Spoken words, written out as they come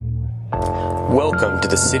Welcome to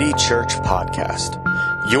the City Church Podcast,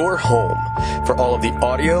 your home for all of the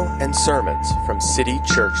audio and sermons from City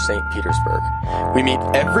Church St. Petersburg. We meet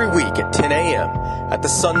every week at 10 a.m. at the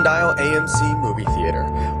Sundial AMC Movie Theater,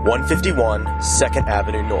 151 2nd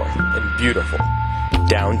Avenue North in beautiful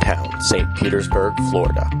downtown St. Petersburg,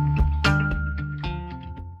 Florida.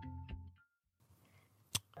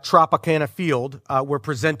 Tropicana Field were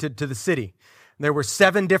presented to the city. There were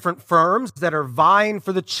 7 different firms that are vying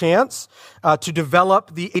for the chance to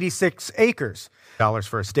develop the 86 acres. Dollars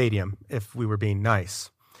for a stadium, if we were being nice.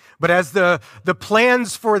 But as the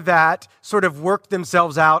plans for that sort of worked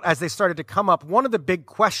themselves out, as they started to come up, one of the big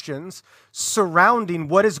questions surrounding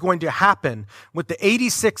what is going to happen with the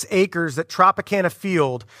 86 acres that Tropicana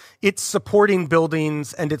Field, its supporting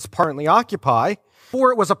buildings, and its currently occupy.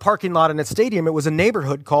 Before it was a parking lot and a stadium, it was a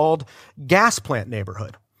neighborhood called Gas Plant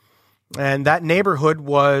Neighborhood. And that neighborhood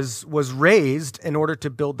was raised in order to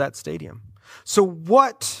build that stadium. So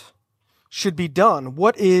what should be done?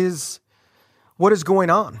 What is going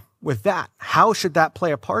on with that? How should that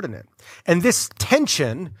play a part in it? And this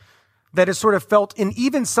tension that is sort of felt in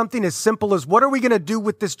even something as simple as what are we going to do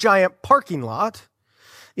with this giant parking lot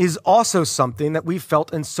is also something that we've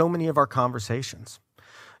felt in so many of our conversations.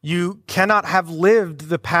 You cannot have lived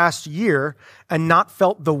the past year and not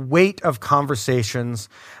felt the weight of conversations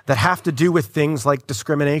that have to do with things like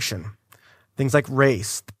discrimination, things like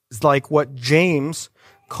race, things like what James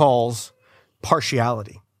calls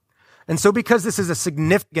partiality. And so because this is a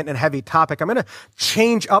significant and heavy topic, I'm going to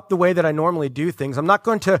change up the way that I normally do things. I'm not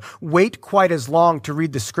going to wait quite as long to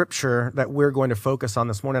read the scripture that we're going to focus on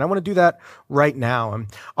this morning. I want to do that right now.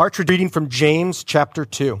 Our reading from James chapter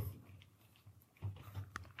 2.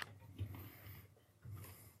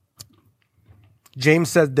 James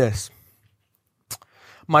said this,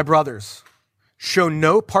 "My brothers, show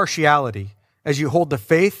no partiality as you hold the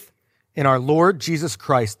faith in our Lord Jesus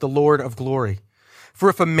Christ, the Lord of glory. For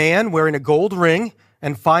if a man wearing a gold ring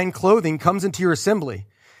and fine clothing comes into your assembly,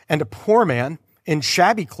 and a poor man in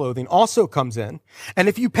shabby clothing also comes in, and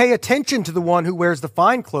if you pay attention to the one who wears the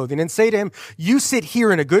fine clothing and say to him, 'You sit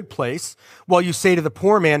here in a good place,' while you say to the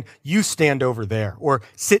poor man, 'You stand over there,' or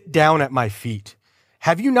 'Sit down at my feet,'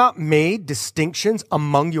 have you not made distinctions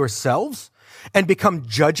among yourselves and become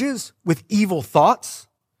judges with evil thoughts?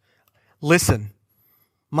 Listen,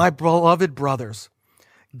 my beloved brothers,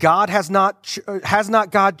 has not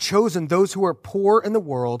God chosen those who are poor in the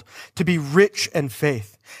world to be rich in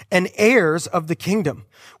faith and heirs of the kingdom,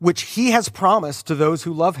 which he has promised to those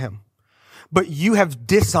who love him? But you have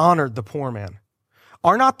dishonored the poor man.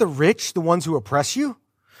 Are not the rich the ones who oppress you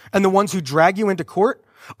and the ones who drag you into court?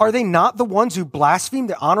 Are they not the ones who blaspheme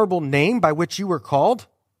the honorable name by which you were called?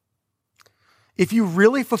 If you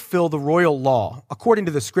really fulfill the royal law, according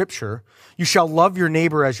to the scripture, you shall love your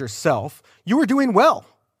neighbor as yourself, you are doing well.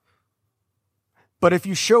 But if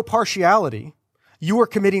you show partiality, you are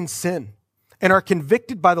committing sin and are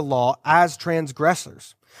convicted by the law as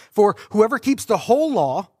transgressors. For whoever keeps the whole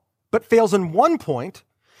law but fails in one point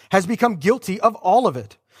has become guilty of all of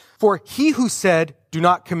it. For he who said, 'Do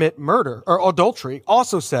not commit murder,' or adultery,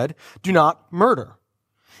 also said, 'Do not murder.'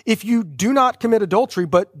 If you do not commit adultery,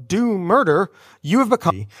 but do murder, you have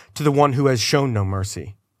become to the one who has shown no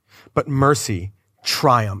mercy. But mercy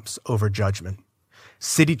triumphs over judgment."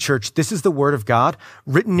 City Church, this is the word of God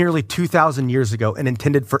written nearly 2,000 years ago and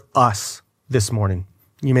intended for us this morning.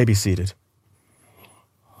 You may be seated.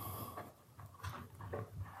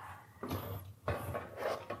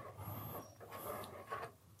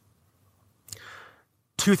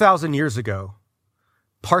 "2,000 years ago,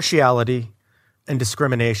 partiality and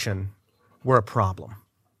discrimination were a problem.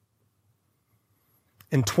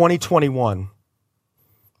 In 2021,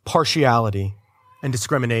 partiality and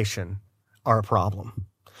discrimination are a problem.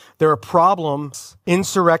 There are problems,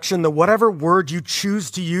 insurrection, whatever word you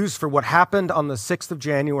choose to use for what happened on the 6th of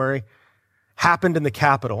January, happened in the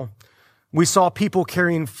Capitol. We saw people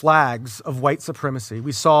carrying flags of white supremacy.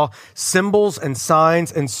 We saw symbols and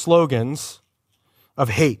signs and slogans of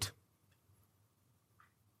hate.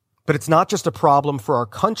 But it's not just a problem for our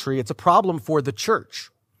country, it's a problem for the church.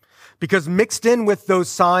 Because mixed in with those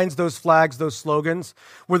signs, those flags, those slogans,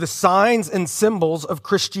 were the signs and symbols of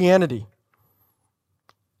Christianity,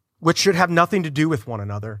 which should have nothing to do with one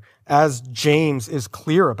another, as James is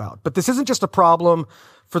clear about. But this isn't just a problem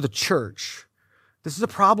for the church. This is a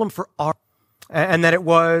problem for our, and that it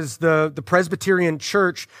was the Presbyterian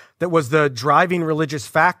church that was the driving religious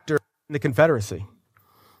factor in the Confederacy.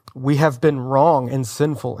 We have been wrong and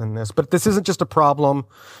sinful in this, but this isn't just a problem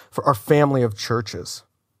for our family of churches.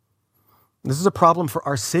 This is a problem for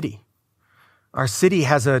our city. Our city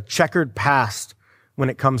has a checkered past when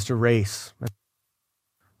it comes to race.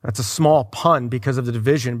 That's a small pun because of the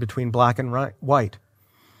division between black and white.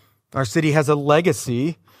 Our city has a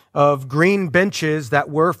legacy of green benches that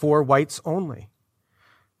were for whites only.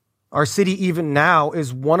 Our city even now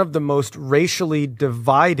is one of the most racially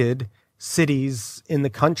divided cities in the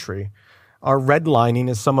country. Our redlining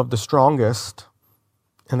is some of the strongest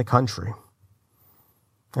in the country.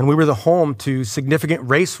 And we were the home to significant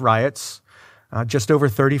race riots just over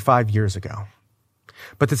 35 years ago.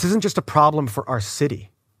 But this isn't just a problem for our city.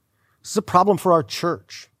 This is a problem for our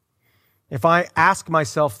church. If I ask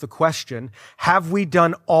myself the question, have we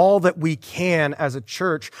done all that we can as a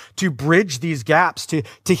church to bridge these gaps,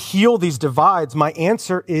 to heal these divides? My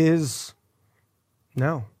answer is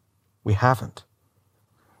no, we haven't.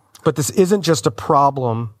 But this isn't just a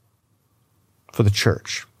problem for the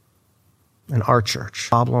church and our church,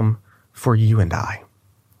 problem for you and I.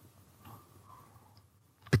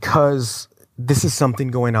 Because this is something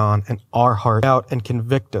going on in our heart out and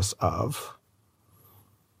convict us of.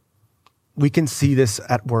 We can see this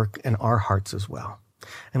at work in our hearts as well.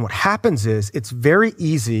 And what happens is it's very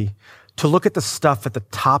easy to look at the stuff at the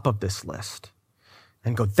top of this list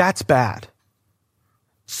and go, that's bad.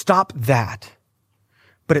 Stop that.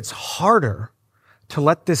 But it's harder to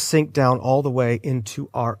let this sink down all the way into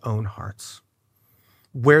our own hearts,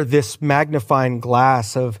 where this magnifying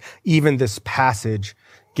glass of even this passage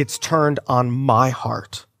gets turned on my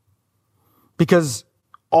heart. Because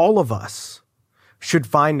all of us should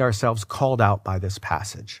find ourselves called out by this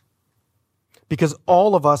passage. Because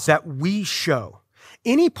all of us that we show,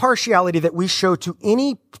 any partiality that we show to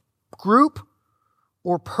any group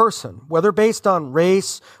or person, whether based on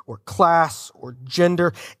race or class or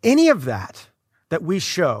gender, any of that we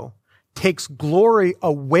show takes glory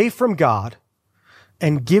away from God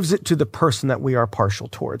and gives it to the person that we are partial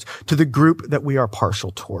towards, to the group that we are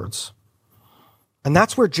partial towards. And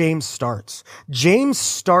that's where James starts. James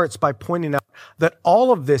starts by pointing out that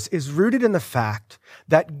all of this is rooted in the fact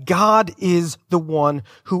that God is the one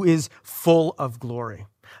who is full of glory,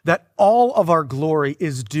 that all of our glory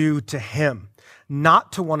is due to him,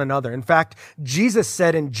 not to one another. In fact, Jesus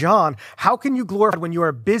said in John, how can you glorify when you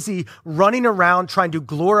are busy running around trying to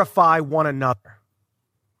glorify one another?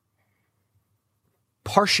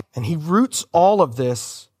 And he roots all of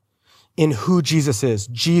this in who Jesus is.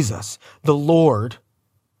 Jesus, the Lord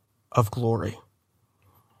of glory.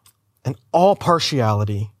 And all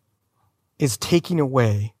partiality is taking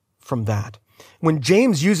away from that. When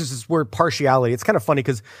James uses this word partiality, it's kind of funny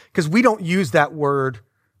because we don't use that word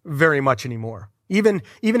very much anymore. Even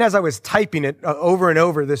as I was typing it over and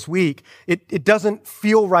over this week, it doesn't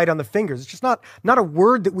feel right on the fingers. It's just not a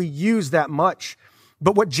word that we use that much.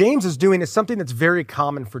 But what James is doing is something that's very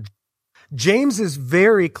common for James is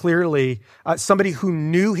very clearly somebody who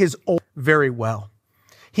knew his Old very well.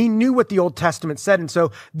 He knew what the Old Testament said. And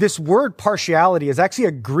so this word partiality is actually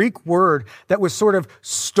a Greek word that was sort of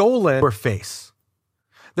stolen from your face,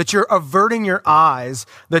 that you're averting your eyes,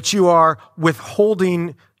 that you are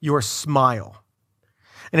withholding your smile.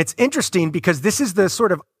 And it's interesting because this is the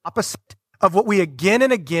sort of opposite of what we again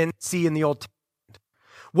and again see in the Old Testament.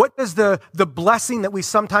 What does the blessing that we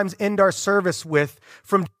sometimes end our service with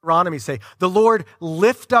from Deuteronomy say? The Lord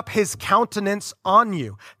lift up his countenance on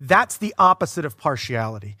you. That's the opposite of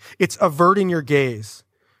partiality. It's averting your gaze.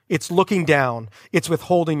 It's looking down. It's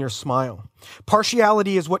withholding your smile.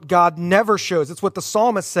 Partiality is what God never shows. It's what the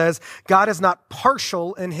psalmist says. God is not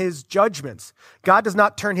partial in his judgments. God does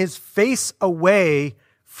not turn his face away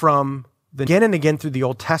from again and again through the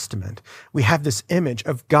Old Testament, we have this image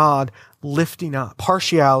of God lifting up.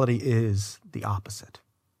 Partiality is the opposite.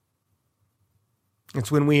 It's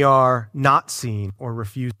when we are not seeing or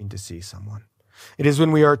refusing to see someone. It is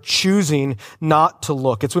when we are choosing not to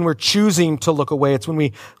look. It's when we're choosing to look away. It's when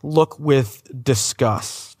we look with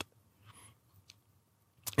disgust.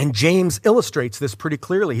 And James illustrates this pretty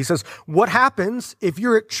clearly. He says, what happens if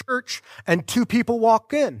you're at church and two people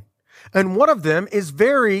walk in? And one of them is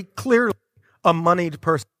very clearly a moneyed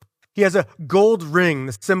person. He has a gold ring,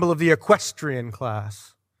 the symbol of the equestrian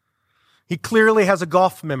class. He clearly has a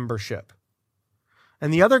golf membership.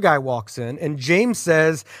 And the other guy walks in, and James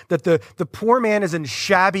says that the poor man is in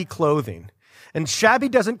shabby clothing. And shabby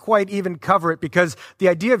doesn't quite even cover it because the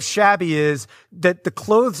idea of shabby is that the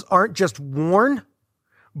clothes aren't just worn,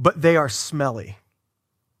 but they are smelly.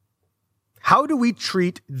 How do we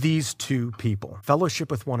treat these two people? Fellowship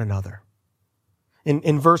with one another.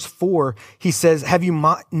 In verse 4, he says, have you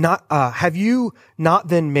not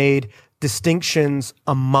then made distinctions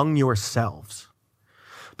among yourselves?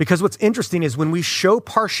 Because what's interesting is when we show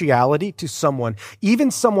partiality to someone,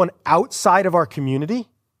 even someone outside of our community,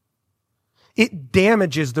 it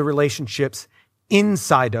damages the relationships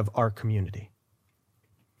inside of our community.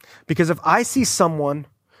 Because if I see someone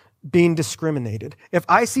being discriminated, if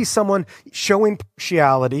I see someone showing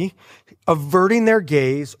partiality, averting their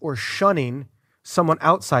gaze, or shunning someone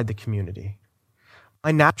outside the community,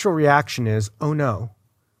 my natural reaction is, oh no,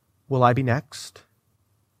 will I be next?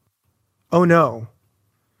 Oh no,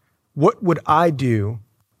 what would I do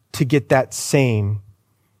to get that same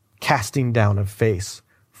casting down of face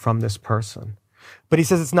from this person? But he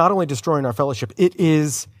says it's not only destroying our fellowship, it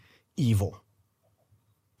is evil.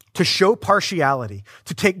 To show partiality,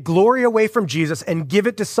 to take glory away from Jesus and give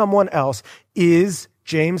it to someone else is,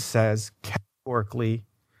 James says, categorically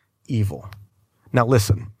evil. Now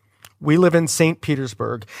listen, we live in St.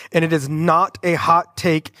 Petersburg, and it is not a hot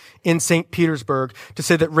take in St. Petersburg to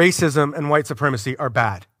say that racism and white supremacy are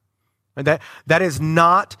bad. And that is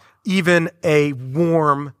not even a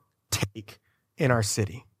warm take in our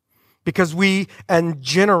city. Because we, in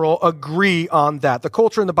general, agree on that. The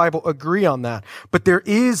culture and the Bible agree on that. But there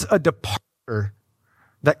is a departure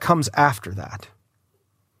that comes after that.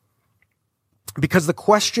 Because the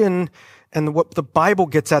question and what the Bible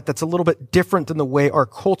gets at that's a little bit different than the way our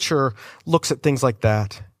culture looks at things like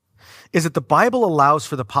that is that the Bible allows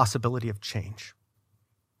for the possibility of change.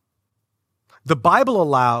 The Bible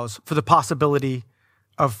allows for the possibility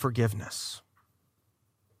of forgiveness.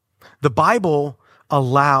 The Bible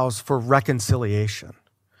allows for reconciliation.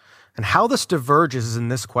 And how this diverges is in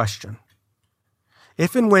this question.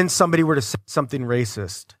 If and when somebody were to say something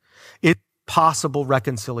racist, is possible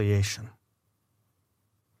reconciliation?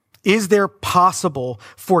 Is there possible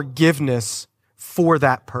forgiveness for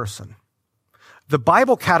that person? The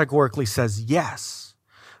Bible categorically says yes,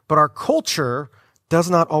 but our culture does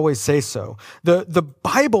not always say so. The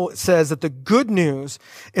Bible says that the good news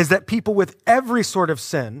is that people with every sort of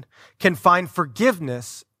sin can find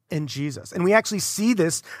forgiveness in Jesus. And we actually see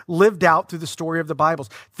this lived out through the story of the Bibles.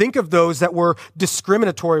 Think of those that were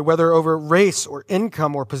discriminatory, whether over race or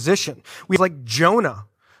income or position. We have like Jonah,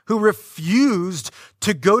 who refused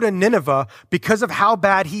to go to Nineveh because of how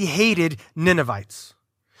bad he hated Ninevites.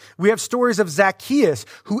 We have stories of Zacchaeus,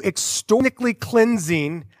 who extortionately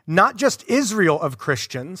cleansing not just Israel of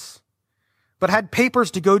Christians, but had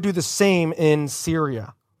papers to go do the same in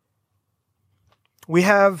Syria. We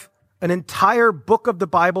have an entire book of the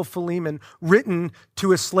Bible, Philemon, written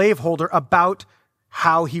to a slaveholder about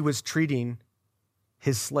how he was treating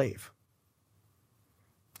his slave.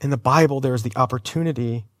 In the Bible, there is the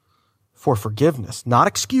opportunity for forgiveness, not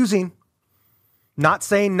excusing, not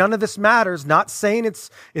saying none of this matters, not saying it's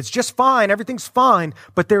just fine, everything's fine,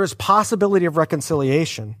 but there is possibility of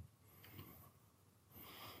reconciliation.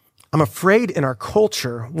 I'm afraid in our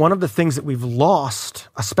culture, one of the things that we've lost,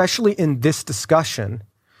 especially in this discussion,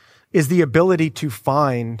 is the ability to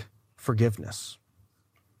find forgiveness.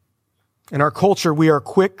 In our culture, we are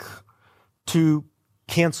quick to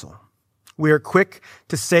cancel. We are quick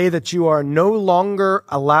to say that you are no longer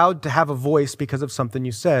allowed to have a voice because of something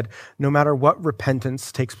you said, no matter what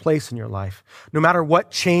repentance takes place in your life, no matter what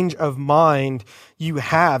change of mind you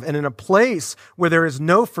have. And in a place where there is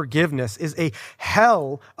no forgiveness is a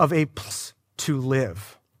hell of a place to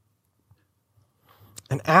live.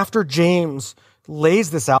 And after James lays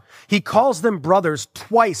this out, he calls them brothers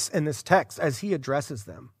twice in this text as he addresses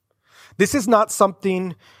them. This is not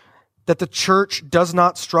something that the church does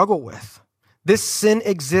not struggle with. This sin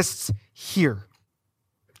exists here.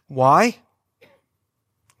 Why?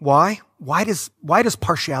 Why does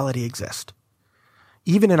partiality exist?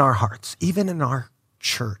 Even in our hearts, even in our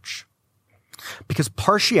church. Because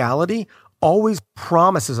partiality always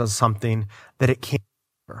promises us something that it can't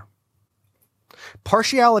deliver.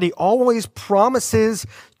 Partiality always promises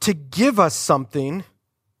to give us something,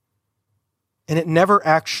 and it never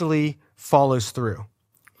actually follows through.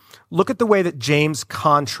 Look at the way that James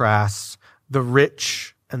contrasts the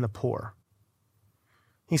rich and the poor.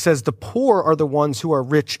 He says the poor are the ones who are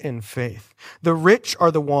rich in faith. The rich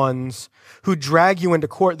are the ones who drag you into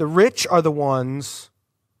court. The rich are the ones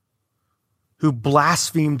who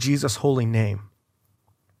blaspheme Jesus' holy name.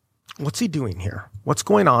 What's he doing here? What's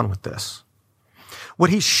going on with this? What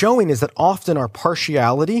he's showing is that often our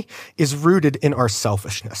partiality is rooted in our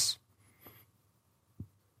selfishness.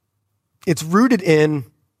 It's rooted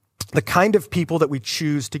in the kind of people that we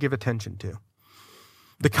choose to give attention to,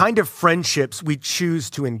 the kind of friendships we choose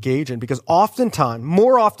to engage in, because oftentimes,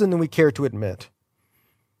 more often than we care to admit,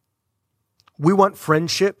 we want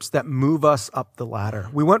friendships that move us up the ladder.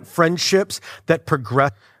 We want friendships that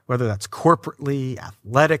progress, whether that's corporately,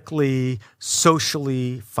 athletically,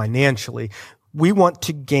 socially, financially. We want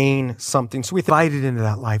to gain something, so we invited into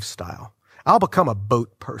that lifestyle. I'll become a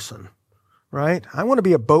boat person. right? I want to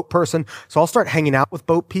be a boat person, so I'll start hanging out with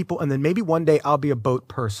boat people, and then maybe one day I'll be a boat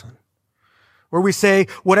person. Where we say,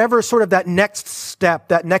 whatever sort of that next step,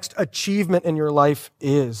 that next achievement in your life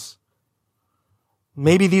is,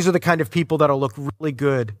 maybe these are the kind of people that'll look really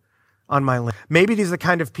good on my list. Maybe these are the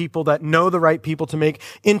kind of people that know the right people to make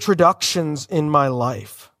introductions in my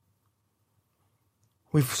life.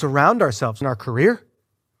 We surround ourselves in our career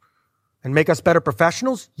and make us better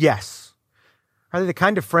professionals? Yes. Are they the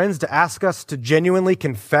kind of friends to ask us to genuinely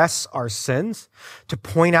confess our sins, to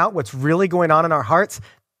point out what's really going on in our hearts?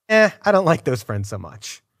 I don't like those friends so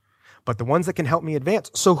much. But the ones that can help me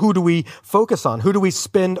advance. So who do we focus on? Who do we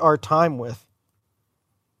spend our time with?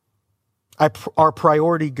 Our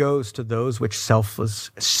priority goes to those which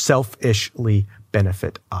selfishly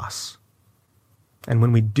benefit us. And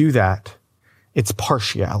when we do that, it's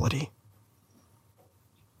partiality.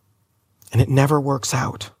 And it never works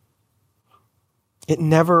out. It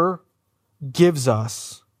never gives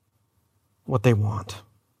us what they want.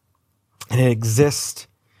 And it exists.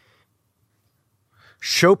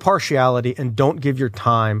 Show partiality and don't give your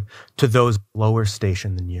time to those lower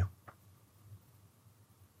station than you.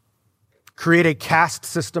 Create a caste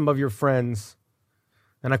system of your friends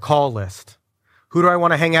and a call list. Who do I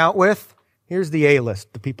want to hang out with? Here's the A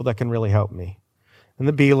list, the people that can really help me. And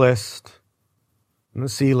the B list, and the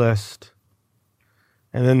C list,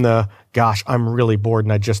 and then the, gosh, I'm really bored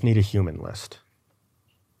and I just need a human list.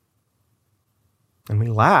 And we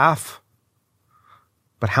laugh,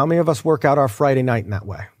 but how many of us work out our Friday night in that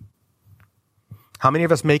way? How many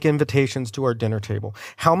of us make invitations to our dinner table?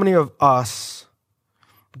 How many of us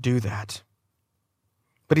do that?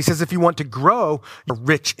 But he says if you want to grow, you're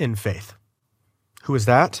rich in faith. Who is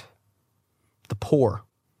that? The poor.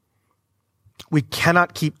 We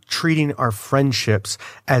cannot keep treating our friendships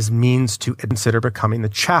as means to consider becoming the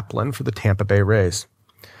chaplain for the Tampa Bay Rays.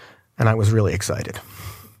 And I was really excited.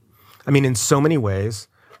 I mean, in so many ways,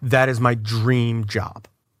 that is my dream job.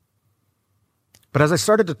 But as I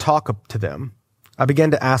started to talk to them, I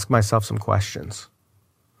began to ask myself some questions.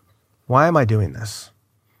 Why am I doing this?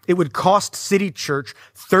 It would cost City Church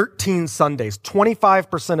 13 Sundays,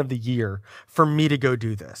 25% of the year, for me to go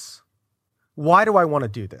do this. Why do I want to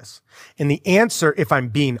do this? And the answer, if I'm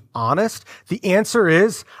being honest, the answer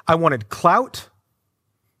is I wanted clout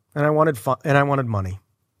and I wanted fun, and I wanted money.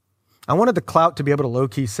 I wanted the clout to be able to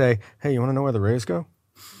low-key say, hey, you want to know where the Rays go?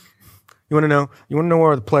 You want to know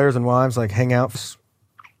where the players and wives like hang out?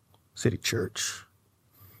 City Church.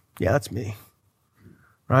 Yeah, that's me.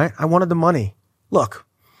 Right? I wanted the money. Look,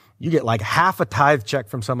 you get like half a tithe check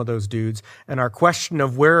from some of those dudes, and our question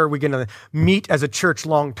of where are we going to meet as a church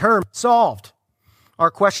long term is solved.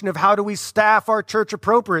 Our question of how do we staff our church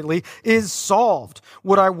appropriately is solved.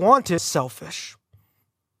 What I want is selfish.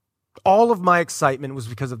 All of my excitement was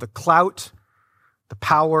because of the clout, the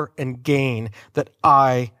power, and gain that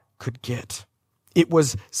I could get. It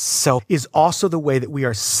was is also the way that we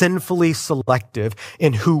are sinfully selective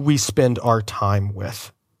in who we spend our time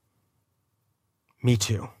with. Me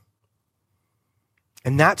too.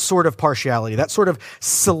 And that sort of partiality, that sort of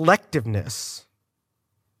selectiveness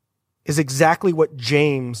is exactly what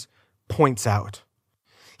James points out.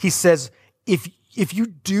 He says, if you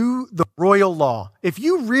do the royal law, if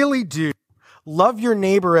you really do love your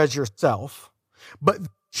neighbor as yourself, but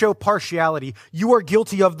show partiality, you are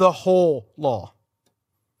guilty of the whole law.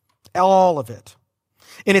 All of it.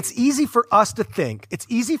 And it's easy for us to think, it's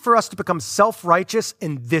easy for us to become self-righteous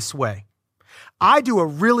in this way. I do a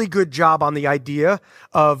really good job on the idea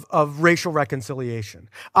of racial reconciliation.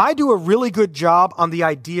 I do a really good job on the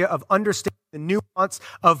idea of understanding the nuance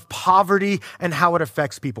of poverty and how it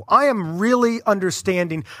affects people. I am really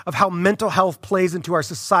understanding of how mental health plays into our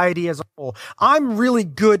society as a whole. I'm really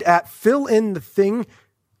good at fill in the thing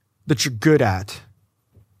that you're good at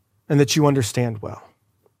and that you understand well.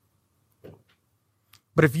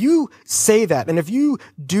 But if you say that, and if you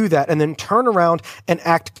do that, and then turn around and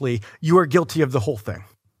actly, you are guilty of the whole thing.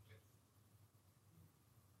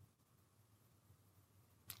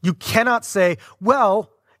 You cannot say,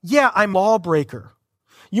 well, yeah, I'm a lawbreaker.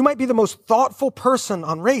 You might be the most thoughtful person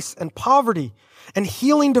on race and poverty and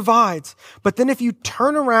healing divides. But then if you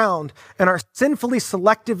turn around and are sinfully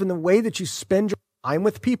selective in the way that you spend your time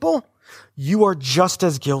with people, you are just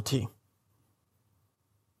as guilty.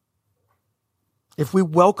 If we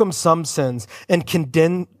welcome some sins and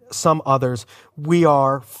condemn some others, we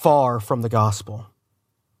are far from the gospel.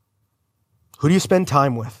 Who do you spend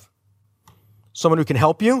time with? Someone who can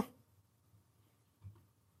help you?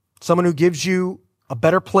 Someone who gives you a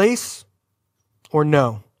better place? Or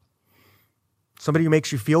no? Somebody who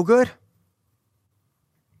makes you feel good?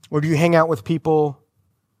 Or do you hang out with people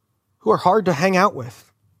who are hard to hang out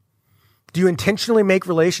with? Do you intentionally make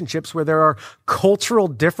relationships where there are cultural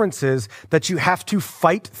differences that you have to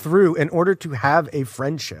fight through in order to have a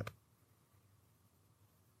friendship?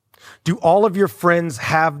 Do all of your friends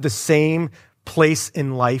have the same place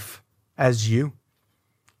in life as you,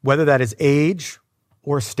 whether that is age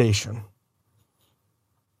or station?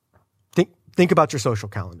 Think about your social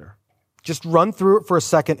calendar. Just run through it for a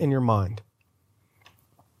second in your mind.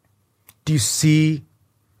 Do you see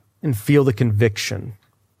and feel the conviction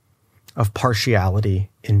of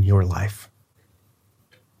partiality in your life?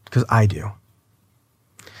 Because I do.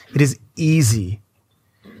 It is easy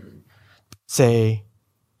to say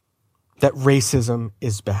that racism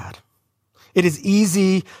is bad. It is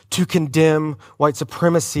easy to condemn white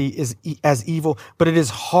supremacy as evil, but it is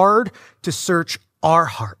hard to search our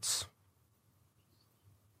hearts.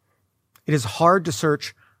 It is hard to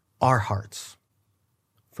search our hearts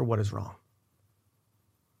for what is wrong.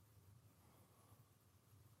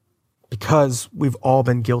 Because we've all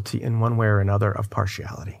been guilty in one way or another of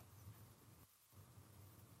partiality.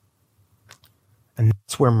 And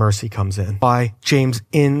that's where mercy comes in. Why James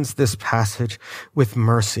ends this passage with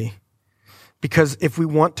mercy. Because if we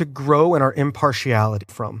want to grow in our impartiality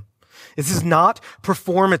this is not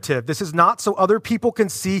performative. This is not so other people can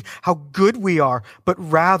see how good we are, but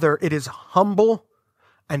rather it is humble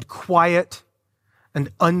and quiet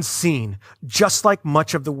and unseen, just like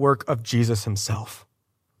much of the work of Jesus himself.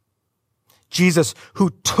 Jesus, who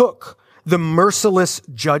took the merciless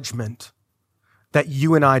judgment that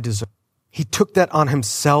you and I deserve. He took that on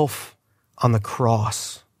himself on the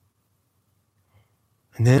cross.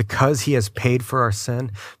 And then because he has paid for our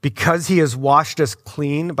sin, because he has washed us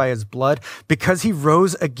clean by his blood, because he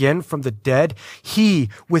rose again from the dead, he,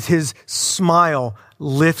 with his smile,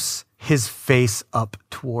 lifts his face up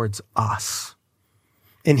towards us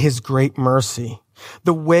in his great mercy.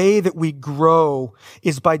 The way that we grow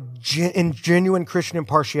is in genuine Christian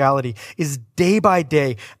impartiality, is day by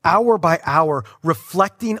day, hour by hour,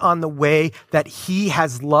 reflecting on the way that he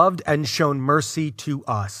has loved and shown mercy to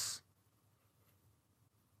us.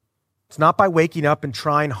 It's not by waking up and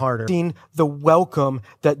trying harder. Seeing the welcome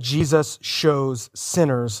that Jesus shows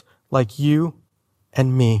sinners like you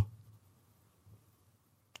and me.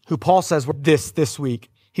 Who Paul says this week.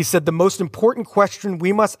 He said the most important question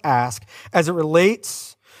we must ask as it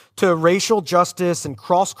relates to racial justice and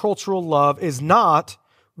cross-cultural love is not,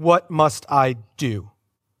 what must I do?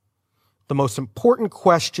 The most important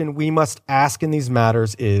question we must ask in these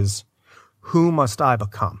matters is, who must I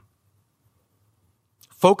become?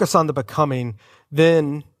 Focus on the becoming,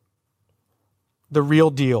 then the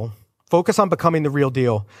real deal. Focus on becoming the real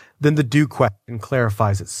deal, then the do question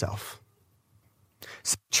clarifies itself.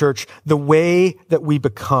 Church, the way that we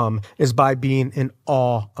become is by being in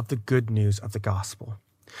awe of the good news of the gospel.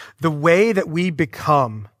 The way that we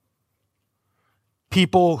become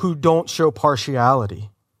people who don't show partiality,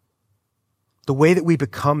 the way that we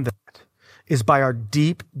become that is by our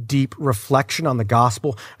deep, deep reflection on the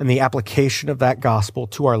gospel and the application of that gospel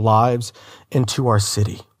to our lives and to our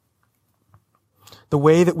city. The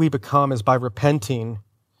way that we become is by repenting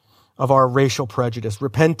of our racial prejudice,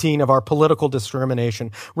 repenting of our political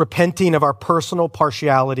discrimination, repenting of our personal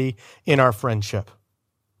partiality in our friendship.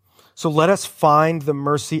 So let us find the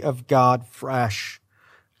mercy of God fresh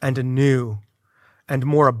and anew and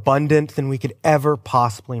more abundant than we could ever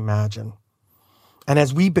possibly imagine. And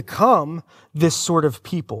as we become this sort of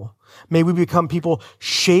people, may we become people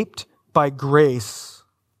shaped by grace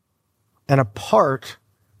and a part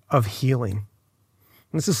of healing.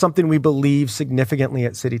 And this is something we believe significantly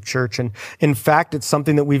at City Church. And in fact, it's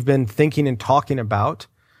something that we've been thinking and talking about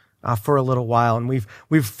for a little while. And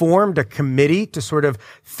we've formed a committee to sort of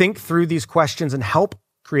think through these questions and help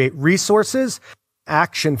create resources,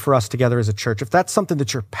 action for us together as a church. If that's something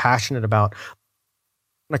that you're passionate about,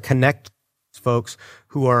 I want to connect folks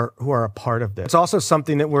who are a part of this. It's also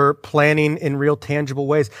something that we're planning in real tangible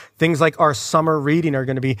ways. Things like our summer reading are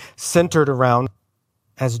going to be centered around,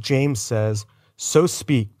 as James says, so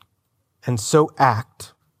speak and so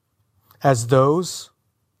act as those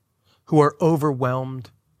who are overwhelmed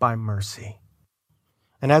by mercy.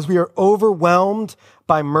 And as we are overwhelmed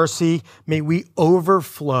by mercy, may we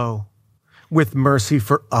overflow with mercy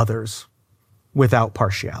for others without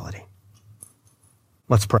partiality.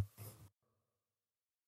 Let's pray.